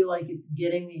 I feel like it's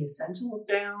getting the essentials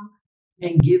down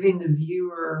and giving the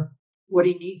viewer what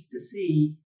he needs to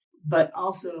see, but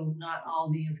also not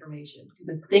all the information. Because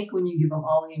I think when you give them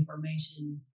all the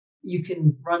information, you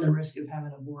can run the risk of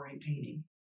having a boring painting.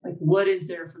 Like, what is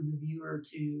there for the viewer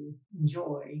to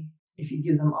enjoy if you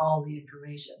give them all the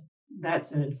information? That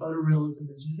said, photorealism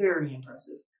is very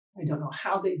impressive. I don't know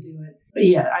how they do it. But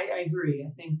yeah, I agree.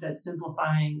 I think that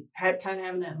simplifying, kind of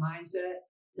having that mindset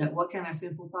that what can I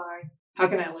simplify? How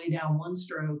can I lay down one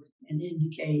stroke and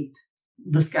indicate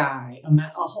the sky, an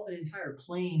entire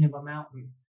plane of a mountain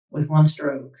with one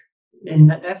stroke?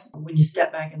 And that's when you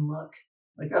step back and look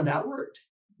like, oh, that worked.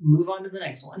 Move on to the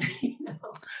next one.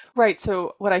 Right.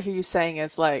 So what I hear you saying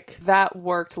is like, that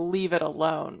worked, leave it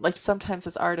alone. Like sometimes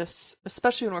as artists,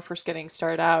 especially when we're first getting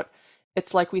started out,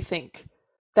 it's like we think,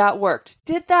 that worked.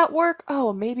 Did that work?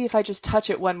 Oh, maybe if I just touch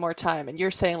it one more time. And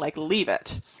you're saying like, leave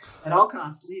it. At all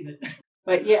costs, leave it.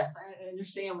 But yes, I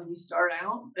understand when you start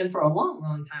out and for a long,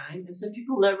 long time. And some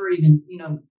people never even,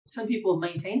 some people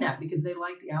maintain that because they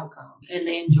like the outcome and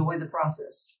they enjoy the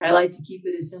process. I like to keep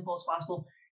it as simple as possible.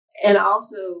 And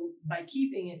also by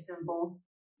keeping it simple,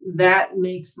 that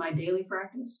makes my daily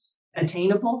practice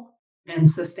attainable and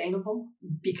sustainable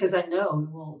because I know,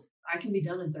 well, I can be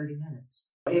done in 30 minutes.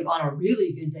 If on a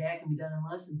really good day, I can be done in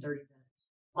less than 30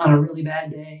 minutes. On a really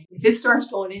bad day, if it starts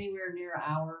going anywhere near an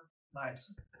hour,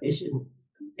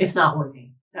 it's not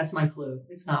working. That's my clue.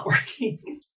 It's not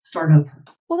working. Start over.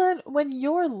 Well, then when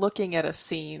you're looking at a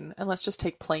scene, and let's just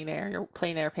take plein air, your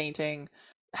plein air painting,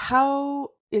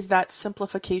 how is that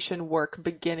simplification work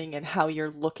beginning in how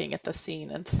you're looking at the scene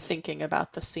and thinking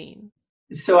about the scene?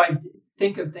 So I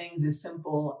think of things as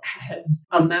simple as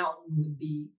a mountain would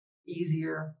be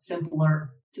easier,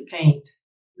 simpler to paint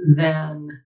than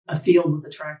a field with a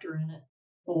tractor in it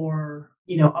or,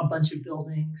 a bunch of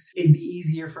buildings. It'd be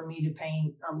easier for me to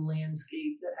paint a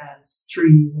landscape that has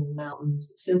trees and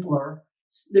mountains, simpler.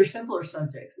 They're simpler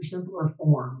subjects. They're simpler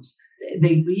forms.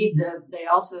 They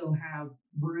also have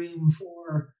room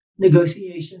for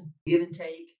negotiation, give and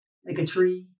take. Like a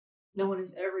tree, no one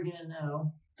is ever going to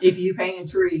know if you paint a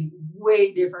tree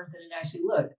way different than it actually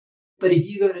looked. But if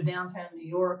you go to downtown New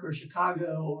York or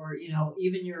Chicago or,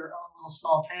 even your own little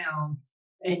small town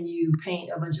and you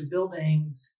paint a bunch of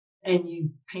buildings and you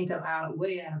paint them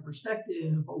way out of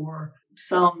perspective or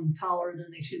some taller than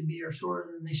they should be or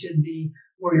shorter than they should be,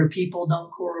 or your people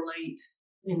don't correlate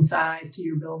in size to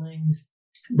your buildings,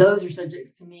 those are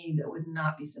subjects to me that would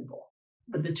not be simple.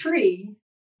 But the tree,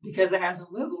 because it has some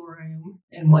wiggle room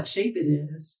in what shape it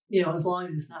is, as long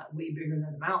as it's not way bigger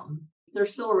than a mountain,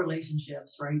 there's still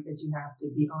relationships, right, that you have to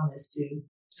be honest to.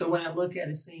 So when I look at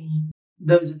a scene,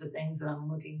 those are the things that I'm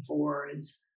looking for.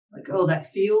 It's like, oh, that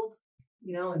field,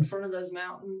 in front of those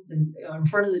mountains and in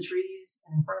front of the trees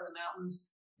and in front of the mountains,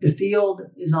 the field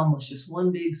is almost just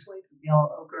one big sweep of yellow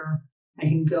ochre. I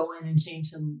can go in and change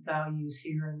some values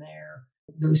here and there.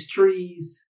 Those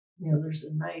trees, there's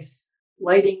a nice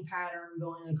lighting pattern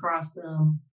going across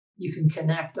them. You can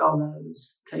connect all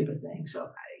those type of things. So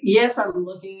yes, I'm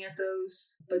looking at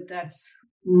those, but that's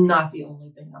not the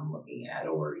only thing I'm looking at,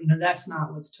 or, that's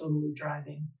not what's totally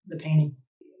driving the painting.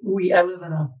 I live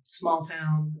in a small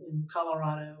town in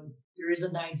Colorado. There is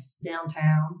a nice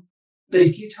downtown, but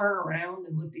if you turn around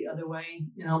and look the other way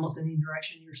in almost any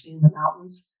direction, you're seeing the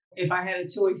mountains. If I had a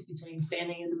choice between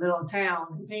standing in the middle of town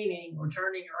and painting or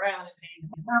turning around and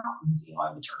painting the mountains,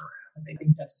 I would turn around. I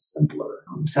think that's a simpler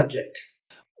subject.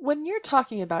 When you're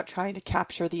talking about trying to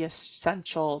capture the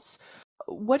essentials,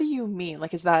 what do you mean?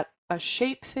 Like, is that a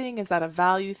shape thing? Is that a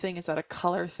value thing? Is that a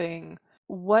color thing?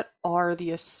 What are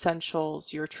the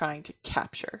essentials you're trying to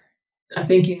capture? I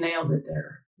think you nailed it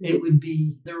there. It would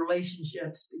be the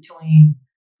relationships between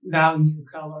value,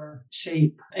 color,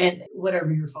 shape, and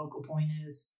whatever your focal point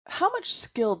is. How much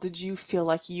skill did you feel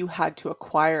like you had to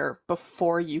acquire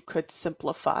before you could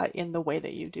simplify in the way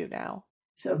that you do now?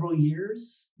 Several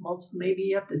years,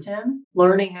 maybe up to 10,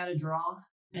 learning how to draw.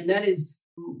 And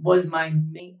was my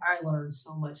main. I learned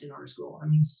so much in art school. I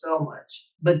mean, so much.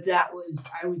 But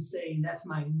I would say that's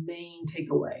my main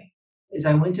takeaway is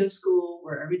I went to a school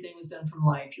where everything was done from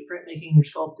life. Your printmaking, your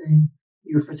sculpting,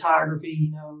 your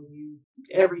photography,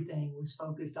 everything was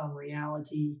focused on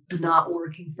reality, not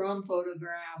working from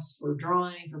photographs for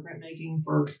drawing, for printmaking,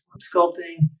 for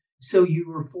sculpting. So you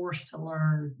were forced to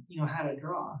learn, how to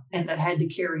draw, and that had to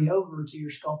carry over to your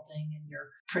sculpting and your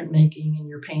printmaking and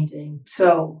your painting.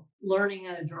 So learning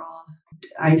how to draw,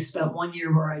 I spent 1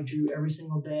 year where I drew every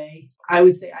single day. I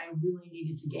would say I really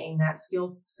needed to gain that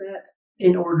skill set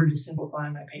in order to simplify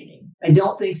my painting. I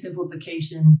don't think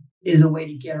simplification is a way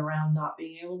to get around not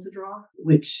being able to draw,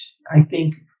 which I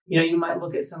think, you might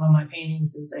look at some of my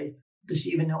paintings and say, does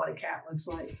she even know what a cat looks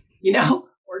like?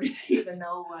 Or does she even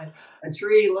know what a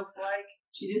tree looks like?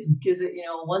 She just gives it,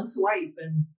 one swipe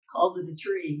and calls it a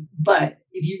tree. But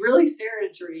if you really stare at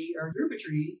a tree or a group of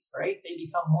trees, right, they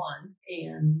become one,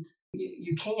 and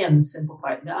you can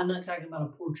simplify it. Now, I'm not talking about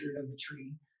a portrait of a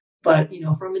tree, but,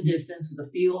 from a distance with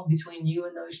a field between you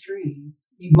and those trees,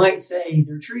 you might say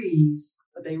they're trees,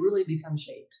 but they really become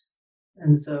shapes.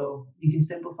 And so you can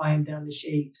simplify them down to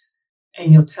shapes,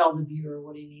 and you'll tell the viewer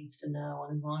what he needs to know.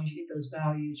 And as long as you get those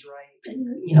values right,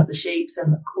 and the shapes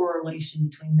and the correlation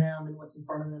between them and what's in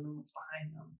front of them and what's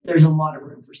behind them, there's a lot of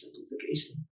room for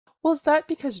simplification. Well, is that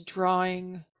because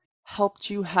drawing helped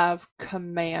you have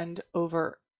command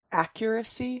over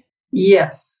accuracy?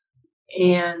 Yes.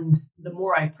 And the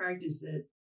more I practice it,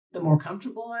 the more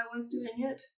comfortable I was doing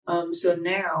it. So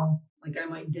now, like, I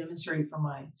might demonstrate for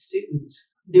my students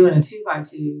doing a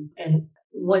 2x2, and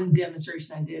one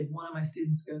demonstration I did, one of my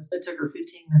students goes, it took her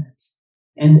 15 minutes,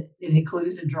 and it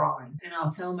included a drawing. And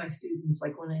I'll tell my students,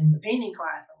 like, when in the painting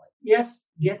class, I'm like, yes,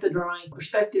 get the drawing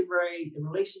perspective right, the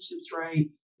relationships right,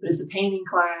 but it's a painting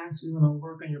class. We want to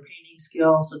work on your painting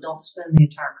skills, so don't spend the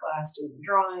entire class doing the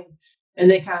drawing. And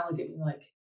they kind of look at me like,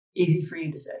 easy for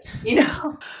you to say,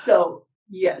 So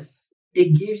yes,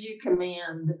 it gives you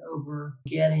command over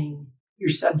getting your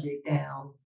subject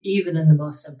down, even in the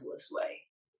most simplest way.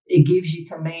 It gives you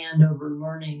command over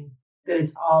learning that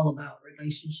it's all about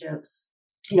relationships.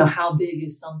 How big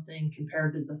is something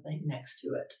compared to the thing next to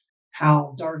it?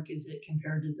 How dark is it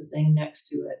compared to the thing next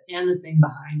to it, and the thing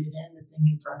behind it, and the thing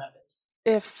in front of it?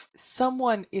 If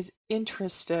someone is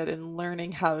interested in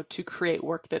learning how to create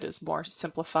work that is more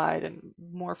simplified and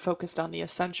more focused on the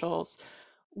essentials,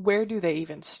 where do they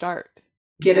even start?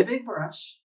 Get a big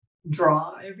brush,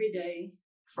 draw every day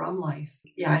from life.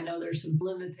 Yeah, I know there's some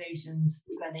limitations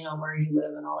depending on where you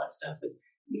live and all that stuff, but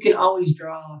you can always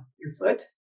draw your foot.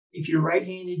 If you're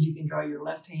right-handed, you can draw your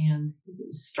left hand. You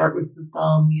can start with the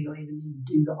thumb. You don't even need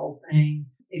to do the whole thing.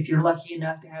 If you're lucky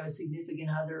enough to have a significant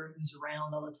other who's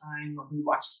around all the time, or who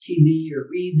watches TV or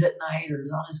reads at night or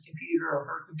is on his computer or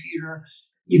her computer,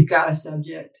 you've got a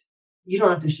subject. You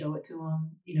don't have to show it to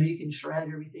them. You can shred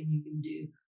everything you can do.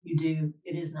 You do.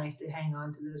 It is nice to hang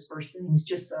on to those first things,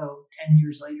 just so 10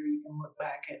 years later you can look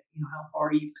back at how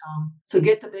far you've come. So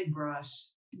get the big brush.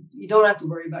 You don't have to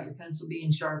worry about your pencil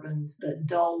being sharpened. The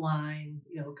dull line,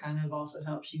 kind of also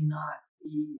helps you not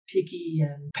be picky,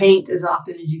 and paint as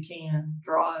often as you can,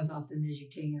 draw as often as you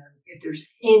can. If there's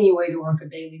any way to work a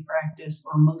daily practice,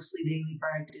 or mostly daily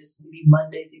practice, maybe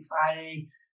Monday through Friday,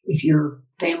 if your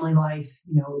family life,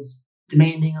 is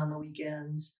demanding on the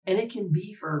weekends, and it can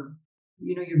be for,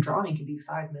 your drawing can be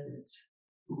 5 minutes.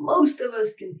 Most of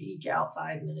us can eke out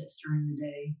 5 minutes during the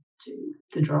day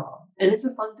to draw, and it's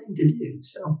a fun thing to do.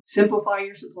 So simplify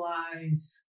your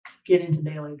supplies, get into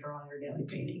daily drawing or daily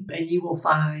painting, and you will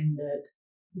find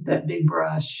that big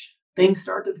brush, things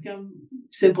start to become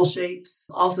simple shapes.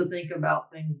 Also think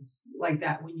about things like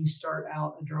that when you start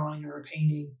out a drawing or a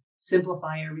painting.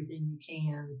 Simplify everything you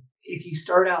can. If you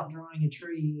start out drawing a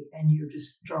tree and you're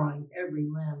just drawing every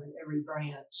limb and every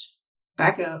branch,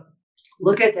 back up,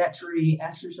 look at that tree,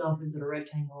 ask yourself, is it a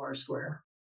rectangle or a square?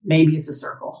 Maybe it's a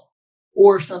circle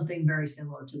or something very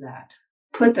similar to that.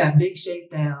 Put that big shape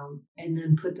down, and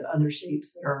then put the other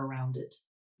shapes that are around it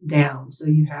down. So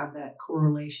you have that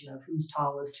correlation of who's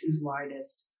tallest, who's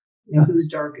widest, who's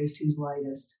darkest, who's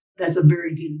lightest. That's a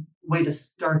very good way to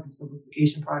start the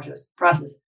simplification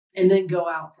process. And then go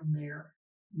out from there.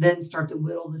 Then start to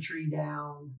whittle the tree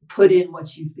down, put in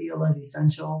what you feel as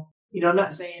essential. I'm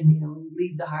not saying,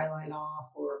 leave the highlight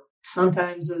off, or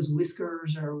sometimes those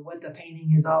whiskers are what the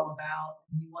painting is all about.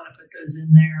 You want to put those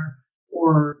in there.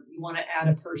 or you want to add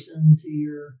a person to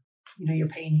your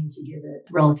painting to give it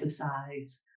relative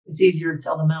size. It's easier to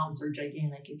tell the mountains are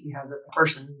gigantic if you have a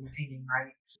person in the painting,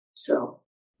 right? So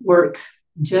work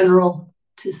general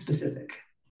to specific.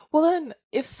 Well, then,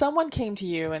 if someone came to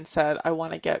you and said, I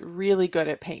want to get really good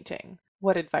at painting,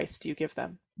 what advice do you give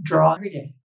them? Draw every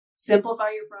day. Simplify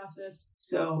your process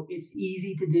so it's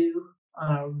easy to do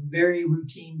on a very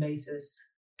routine basis.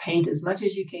 Paint as much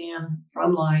as you can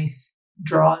from life.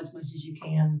 Draw as much as you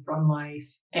can from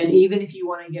life. And even if you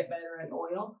want to get better at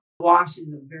oil, gouache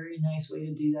is a very nice way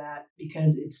to do that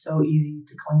because it's so easy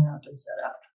to clean up and set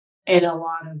up. And a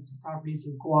lot of the properties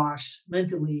of gouache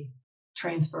mentally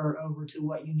transfer over to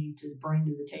what you need to bring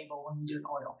to the table when you do an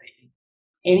oil painting.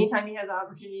 Anytime you have the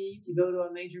opportunity to go to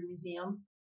a major museum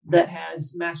that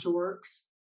has masterworks,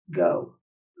 go.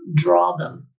 Draw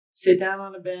them. Sit down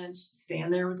on a bench,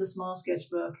 stand there with a small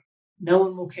sketchbook. No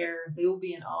one will care. They will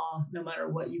be in awe no matter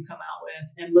what you come out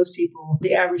with. And most people,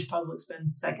 the average public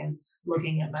spends seconds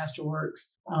looking at masterworks.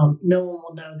 No one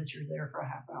will know that you're there for a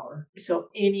half hour. So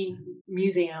any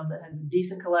museum that has a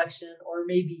decent collection, or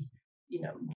maybe,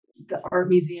 the art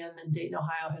museum in Dayton,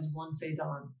 Ohio has one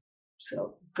Cezanne.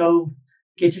 So go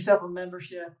get yourself a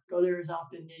membership, go there as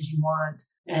often as you want,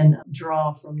 and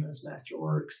draw from those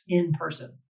masterworks in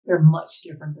person. They're much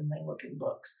different than they look in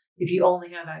books. If you only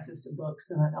have access to books,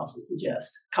 then I'd also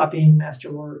suggest copying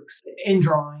masterworks in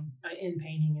drawing, in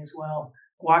painting as well.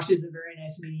 Gouache is a very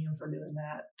nice medium for doing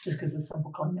that, just because the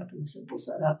simple cleanup and the simple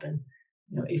setup. And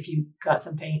if you got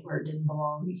some paint where it didn't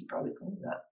belong, you could probably clean it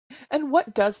up. And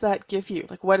what does that give you?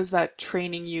 Like, what is that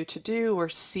training you to do or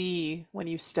see when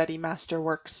you study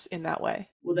masterworks in that way?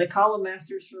 Well, they call them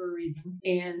masters for a reason.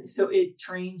 And so it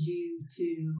trains you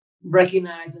to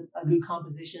recognize a good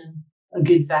composition, a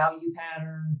good value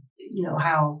pattern,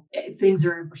 how things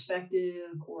are in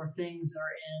perspective or things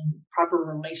are in proper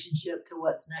relationship to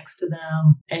what's next to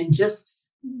them. And just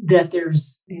that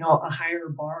there's, a higher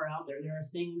bar out there. There are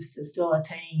things to still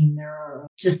attain. There are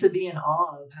just to be in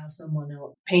awe of how someone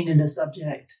else painted a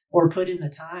subject or put in the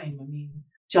time. I mean,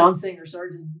 John Singer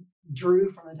Sargent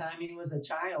drew from the time he was a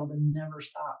child and never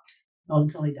stopped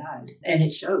until he died. And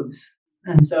it shows.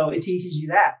 And so it teaches you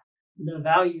that, the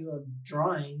value of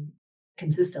drawing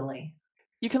consistently.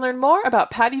 You can learn more about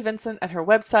Patti Vincent at her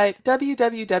website,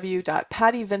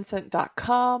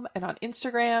 www.pattivincent.com, and on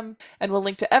Instagram, and we'll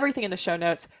link to everything in the show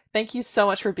notes. Thank you so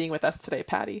much for being with us today,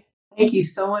 Patti. Thank you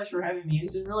so much for having me.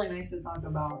 It's been really nice to talk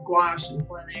about gouache and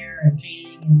plein air and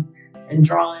painting and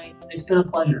drawing. It's been a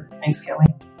pleasure. Thanks, Kelly.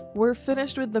 We're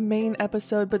finished with the main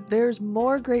episode, but there's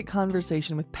more great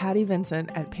conversation with Patti Vincent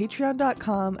at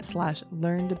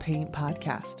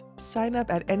patreon.com/learn-to-paint-podcast. Sign up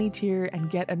at any tier and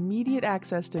get immediate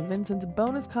access to Vincent's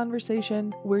bonus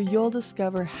conversation where you'll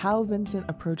discover how Vincent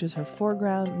approaches her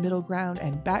foreground, middle ground,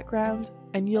 and background,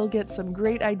 and you'll get some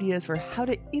great ideas for how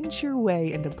to inch your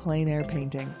way into plein air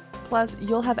painting. Plus,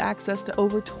 you'll have access to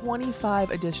over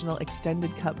 25 additional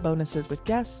extended cut bonuses with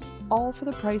guests, all for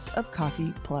the price of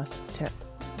coffee plus tip.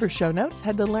 For show notes,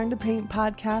 head to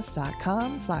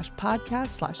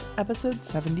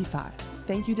learntopaintpodcast.com/podcast/episode75.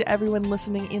 Thank you to everyone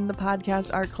listening in the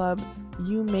Podcast Art Club.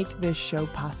 You make this show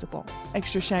possible.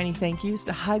 Extra shiny thank yous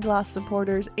to High Gloss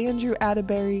supporters Andrew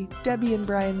Atterbury, Debbie and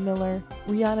Brian Miller,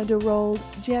 Rihanna DeRold,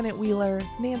 Janet Wheeler,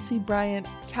 Nancy Bryant,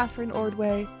 Catherine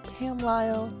Ordway, Pam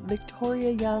Lyle, Victoria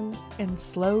Young, and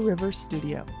Slow River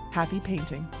Studio. Happy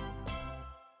painting.